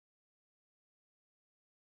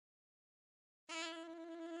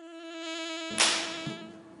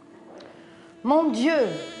Mon Dieu,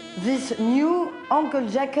 this new Uncle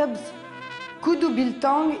Jacob's kudu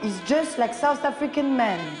biltong is just like South African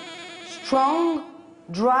man. Strong,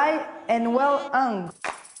 dry, and well hung.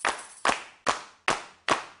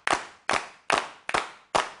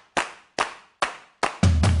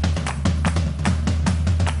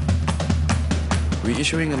 We're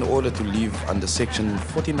issuing an order to leave under Section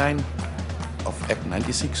 49 of Act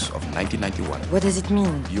 96 of 1991. What does it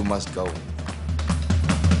mean? You must go.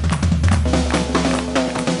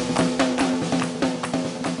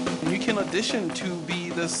 You can audition to be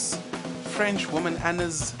this French woman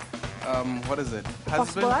Anna's, what is it?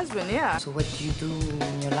 Possible husband, yeah. So what do you do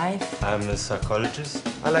in your life? I'm a psychologist.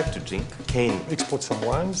 I like to drink. Cane. Export some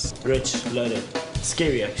wines. Rich, loaded,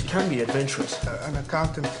 scary actually. Can be adventurous. An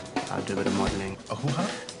accountant. I'll do a bit of modeling. A hoo-ha?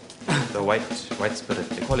 The white spirit.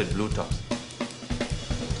 They call it blue tops.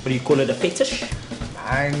 What do you call it, a fetish?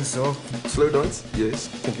 Hands off. Slow dance? Yes.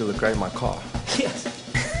 I think you'll look great in my car. Yes.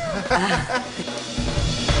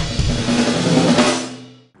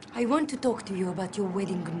 I want to talk to you about your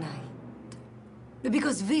wedding night.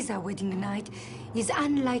 Because Visa wedding night is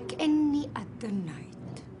unlike any other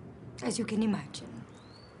night, as you can imagine.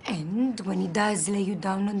 And when he does lay you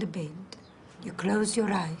down on the bed, you close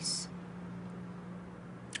your eyes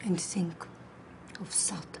and think of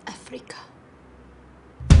South Africa.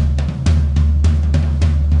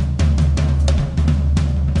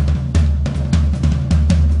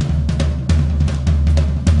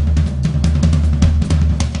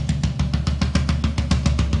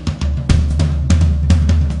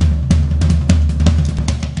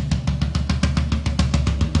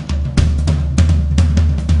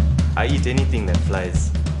 I eat anything that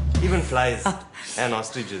flies. Even flies and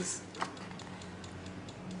ostriches.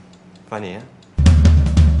 Funny, eh?